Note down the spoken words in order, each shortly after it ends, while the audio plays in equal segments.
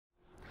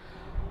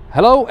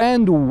Hello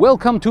and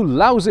welcome to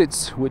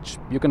Lausitz, which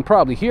you can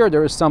probably hear.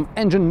 There is some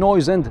engine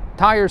noise and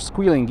tire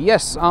squealing.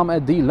 Yes, I'm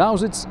at the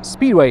Lausitz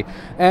Speedway,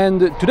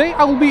 and today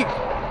I will be...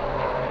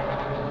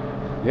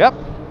 Yep,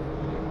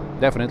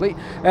 definitely.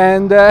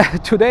 And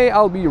today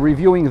I'll be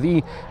reviewing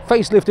the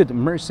facelifted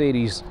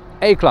Mercedes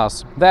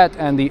A-Class, that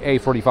and the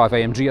A45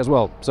 AMG as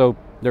well, so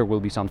there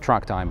will be some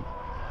track time.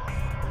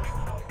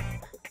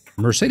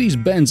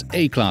 Mercedes-Benz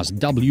A-Class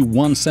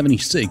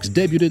W176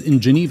 debuted in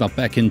Geneva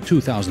back in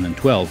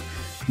 2012.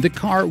 The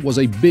car was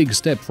a big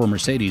step for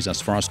Mercedes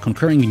as far as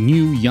conquering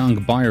new young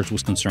buyers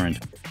was concerned.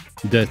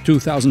 The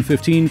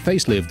 2015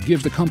 facelift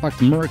gives the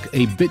compact Merc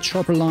a bit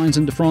sharper lines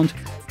in the front.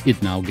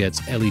 It now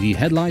gets LED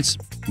headlights,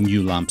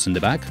 new lamps in the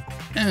back,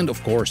 and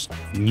of course,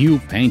 new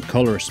paint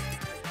colors.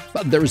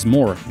 But there is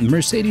more.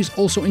 Mercedes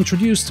also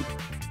introduced...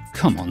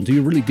 Come on, do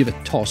you really give a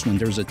toss when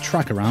there's a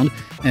track around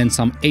and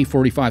some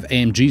A45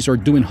 AMGs are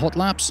doing hot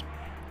laps?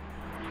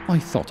 I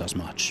thought as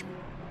much.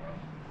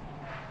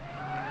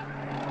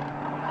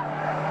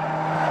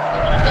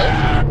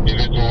 You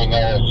can do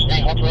now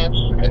 3 hot laps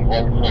and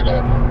 1 full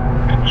lap.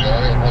 Enjoy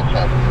and have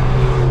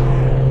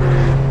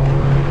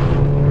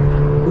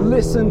fun.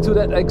 Listen to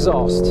that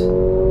exhaust.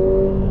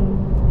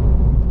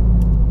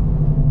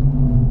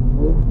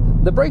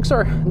 The brakes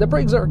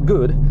are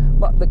good,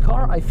 but the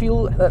car, I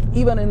feel that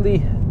even in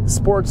the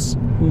sports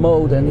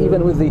mode and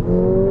even with the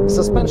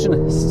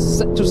suspension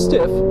set to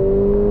stiff,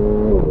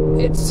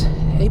 it's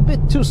a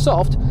bit too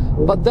soft,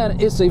 but then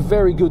it's a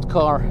very good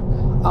car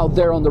out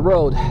there on the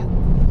road.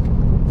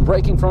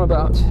 Braking from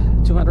about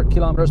 200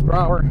 kilometers per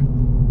hour.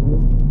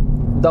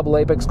 Double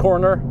apex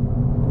corner.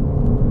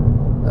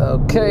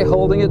 Okay,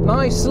 holding it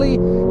nicely,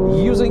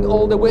 using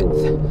all the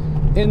width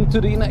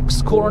into the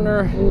next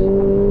corner.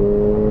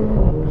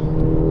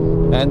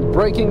 And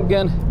braking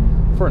again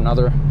for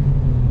another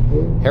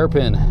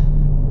hairpin.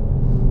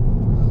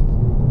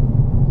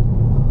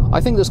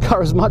 I think this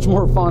car is much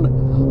more fun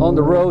on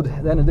the road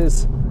than it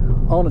is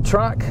on a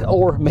track,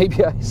 or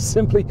maybe I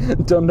simply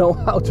don't know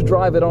how to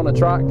drive it on a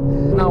track.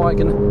 Now I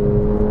can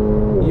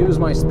use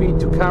my speed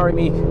to carry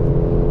me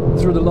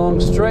through the long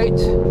straight.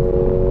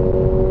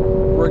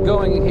 We're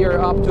going here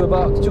up to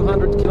about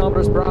 200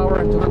 kilometers per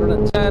hour,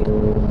 210.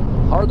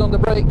 Hard on the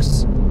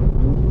brakes.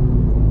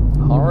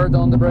 Hard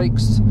on the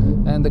brakes.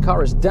 And the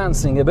car is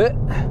dancing a bit.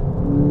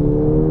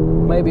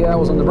 Maybe I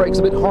was on the brakes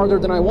a bit harder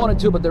than I wanted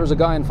to, but there's a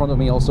guy in front of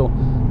me also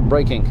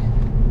braking.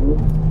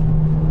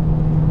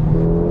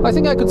 I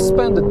think I could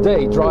spend a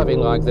day driving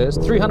like this.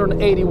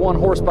 381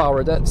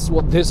 horsepower, that's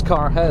what this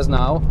car has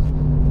now.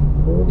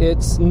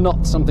 It's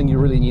not something you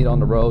really need on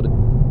the road.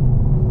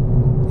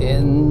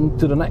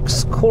 Into the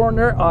next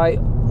corner,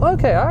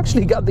 okay, I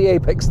actually got the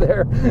apex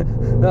there.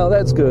 Now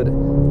that's good.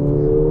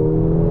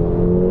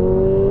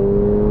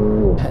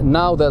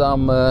 Now that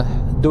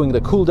I'm doing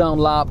the cool down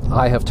lap,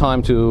 I have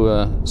time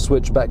to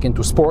switch back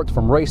into sport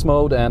from race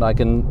mode, and I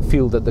can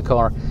feel that the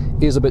car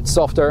is a bit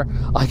softer.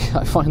 I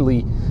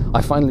finally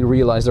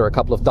realized there are a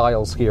couple of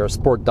dials here,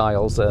 sport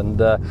dials,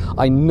 and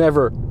I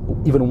never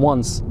even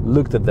once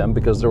looked at them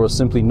because there was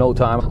simply no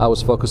time. I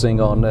was focusing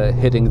on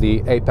hitting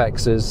the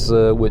apexes,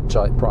 which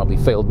I probably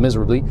failed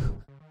miserably.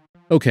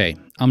 Okay,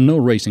 I'm no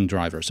racing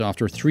driver, so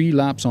after 3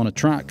 laps on a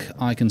track,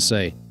 I can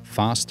say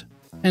fast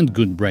and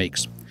good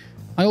brakes.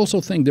 I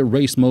also think the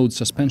race mode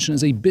suspension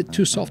is a bit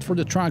too soft for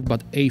the track,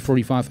 but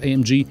A45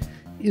 AMG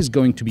is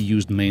going to be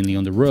used mainly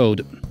on the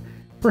road.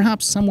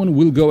 Perhaps someone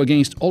will go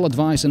against all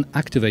advice and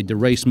activate the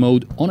race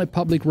mode on a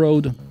public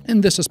road,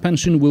 and the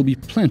suspension will be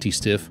plenty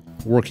stiff,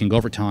 working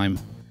overtime.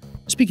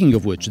 Speaking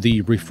of which, the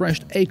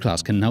refreshed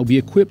A-Class can now be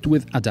equipped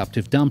with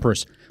adaptive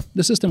dampers.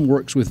 The system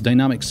works with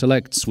dynamic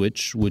select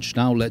switch, which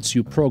now lets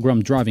you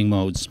program driving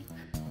modes.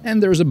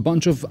 And there's a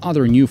bunch of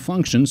other new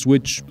functions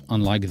which,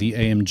 unlike the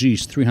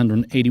AMG's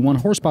 381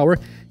 horsepower,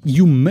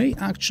 you may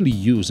actually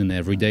use in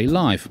everyday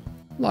life,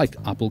 like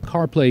Apple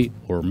CarPlay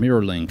or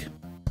MirrorLink.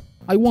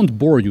 I won't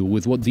bore you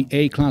with what the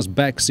A-Class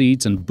back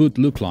seats and boot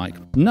look like.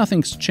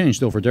 Nothing's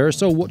changed over there,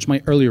 so watch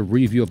my earlier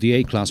review of the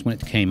A-Class when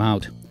it came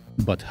out.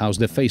 But how's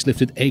the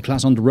facelifted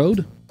A-Class on the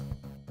road?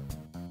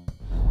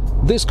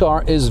 This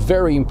car is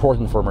very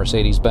important for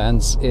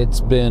Mercedes-Benz. It's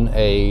been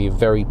a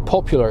very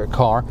popular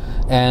car,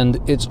 and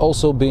it's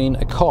also been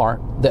a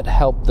car that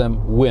helped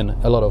them win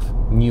a lot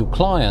of new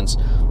clients.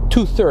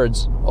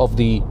 2/3 of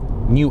the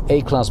new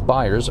A-Class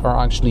buyers are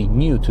actually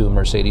new to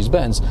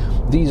Mercedes-Benz.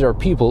 These are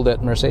people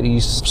that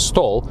Mercedes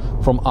stole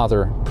from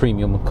other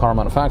premium car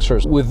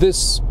manufacturers. With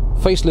this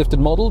facelifted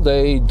model,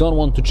 they don't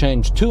want to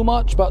change too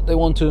much, but they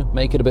want to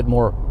make it a bit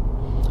more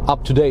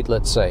up to date,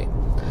 let's say.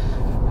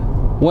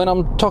 When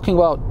I'm talking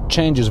about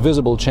changes,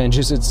 visible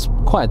changes, it's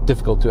quite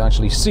difficult to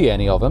actually see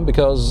any of them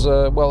because,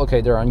 well, okay,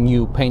 there are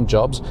new paint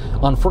jobs.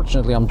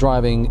 Unfortunately, I'm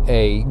driving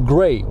a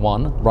grey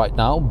one right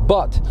now,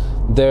 but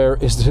there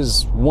is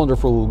this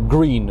wonderful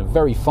green,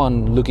 very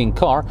fun looking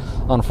car.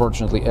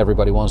 Unfortunately,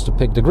 everybody wants to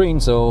pick the green,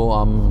 so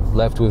I'm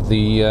left with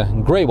the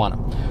grey one.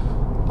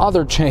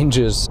 Other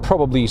changes,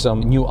 probably some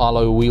new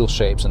alloy wheel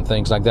shapes and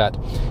things like that.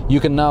 You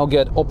can now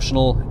get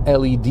optional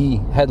LED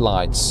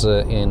headlights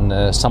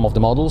in some of the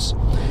models.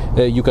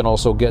 You can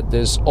also get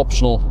this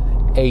optional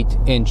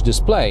 8-inch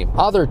display.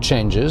 Other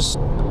changes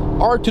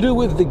are to do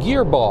with the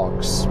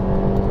gearbox.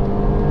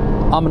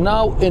 I'm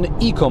now in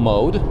eco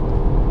mode,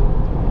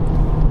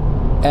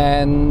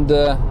 and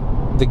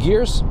the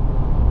gears,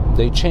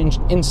 they change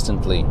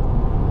instantly,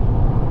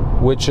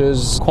 which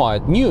is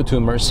quite new to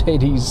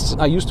Mercedes.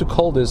 I used to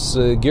call this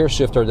gear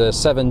shifter the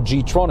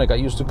 7G-tronic. I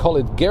used to call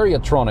it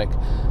Geriatronic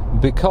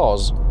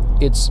because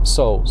it's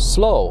so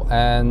slow,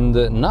 and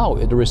now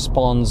it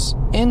responds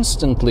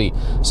instantly.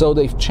 So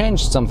they've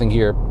changed something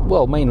here,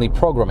 well, mainly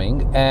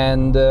programming,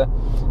 and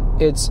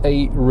it's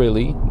a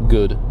really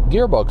good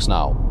gearbox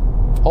now.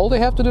 All they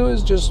have to do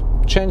is just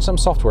change some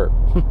software.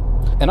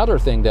 Another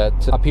thing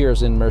that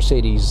appears in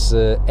Mercedes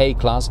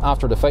A-Class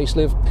after the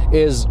facelift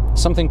is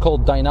something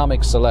called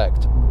dynamic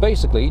select.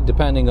 Basically,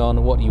 depending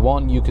on what you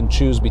want, you can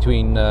choose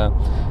between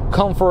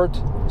comfort,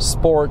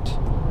 sport,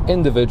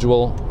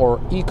 individual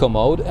or eco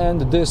mode,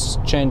 and this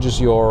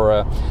changes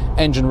your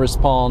engine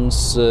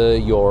response,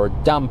 your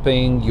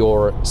damping,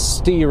 your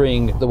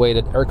steering, the way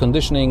that air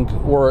conditioning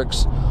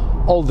works.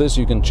 All this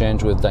you can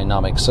change with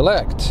dynamic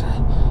select.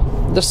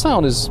 The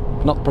sound is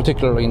not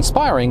particularly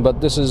inspiring,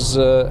 but this is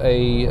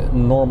a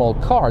normal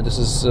car. This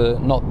is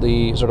not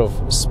the sort of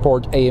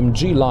sport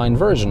AMG line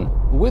version.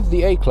 With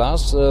the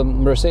A-Class,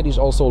 Mercedes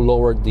also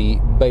lowered the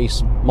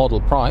base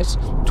model price,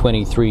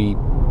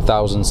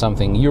 23,000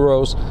 something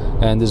euros,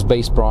 and this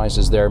base price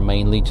is there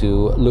mainly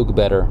to look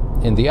better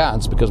in the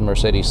ads, because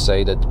Mercedes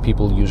say that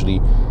people usually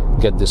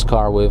get this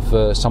car with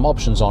some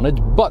options on it.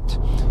 But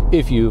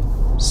if you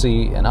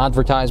see an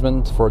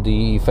advertisement for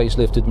the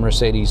facelifted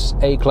Mercedes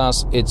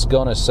A-Class, it's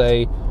gonna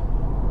say,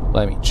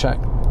 let me check,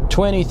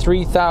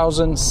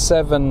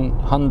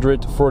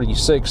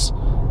 23,746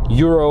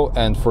 euro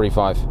and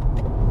 45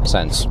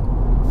 cents.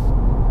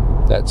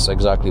 That's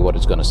exactly what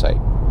it's gonna say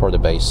for the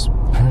base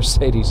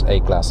Mercedes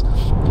A-Class.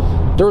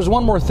 There's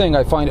one more thing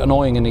I find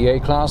annoying in the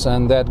A-Class,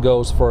 and that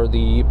goes for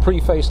the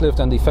pre-facelift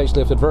and the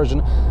facelifted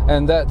version,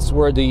 and that's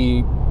where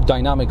the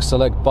dynamic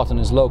select button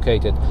is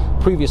located.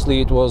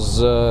 Previously it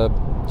was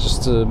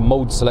just a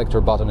mode selector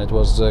button. It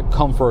was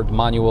comfort,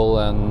 manual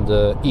and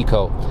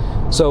eco.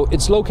 So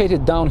it's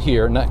located down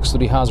here next to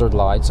the hazard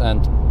lights,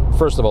 and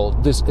first of all,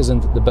 this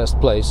isn't the best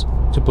place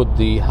to put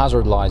the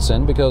hazard lights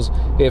in, because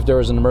if there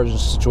is an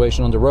emergency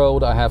situation on the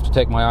road, I have to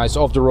take my eyes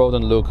off the road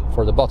and look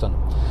for the button.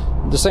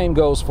 The same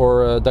goes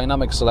for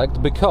dynamic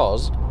select,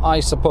 because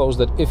I suppose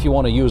that if you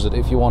want to use it,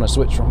 if you want to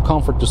switch from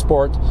comfort to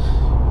sport,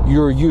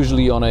 you're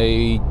usually on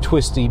a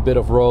twisty bit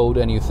of road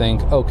and you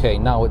think, okay,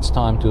 now it's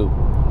time to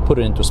put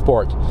it into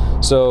sport.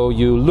 So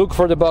you look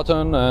for the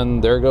button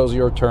and there goes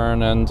your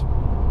turn, and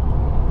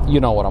you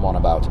know what I'm on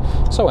about.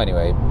 So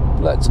anyway,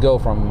 let's go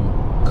from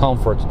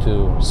comfort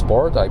to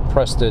sport. I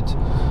pressed it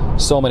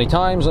so many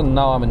times and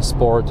now I'm in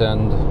sport,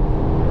 and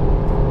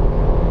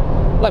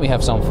let me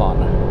have some fun.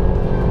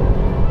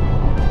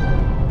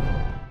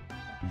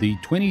 The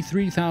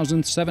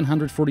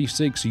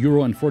 23,746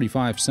 euro and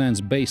 45 cents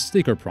base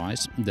sticker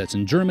price, that's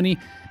in Germany,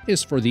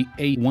 is for the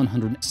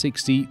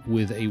A160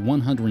 with a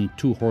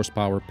 102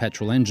 horsepower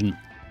petrol engine.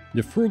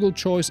 The frugal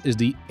choice is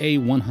the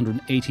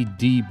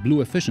A180D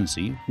Blue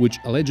Efficiency, which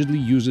allegedly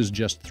uses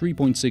just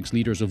 3.6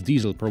 liters of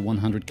diesel per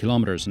 100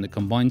 kilometers in the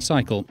combined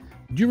cycle.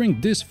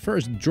 During this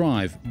first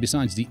drive,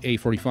 besides the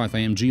A45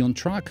 AMG on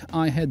track,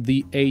 I had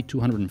the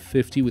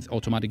A250 with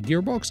automatic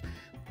gearbox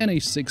and a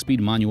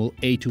 6-speed manual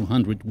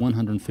A200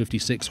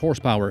 156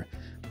 horsepower.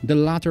 The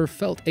latter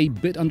felt a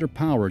bit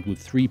underpowered with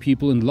 3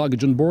 people and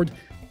luggage on board,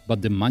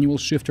 but the manual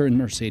shifter in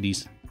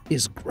Mercedes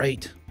is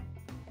great.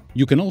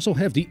 You can also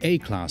have the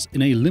A-Class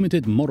in a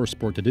limited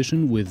motorsport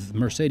edition with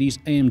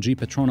Mercedes-AMG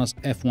Petronas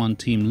F1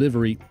 team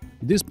livery.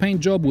 This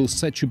paint job will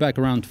set you back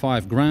around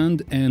 5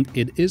 grand, and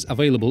it is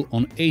available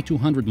on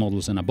A200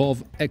 models and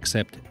above,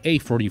 except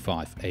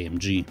A45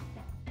 AMG.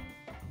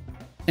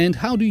 And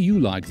how do you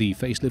like the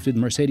facelifted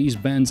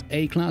Mercedes-Benz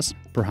A-Class?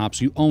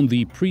 Perhaps you own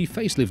the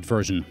pre-facelift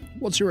version.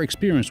 What's your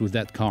experience with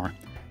that car?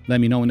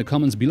 Let me know in the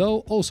comments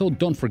below. Also,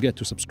 don't forget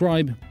to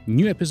subscribe.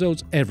 New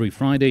episodes every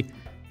Friday.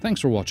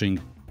 Thanks for watching,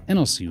 and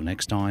I'll see you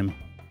next time.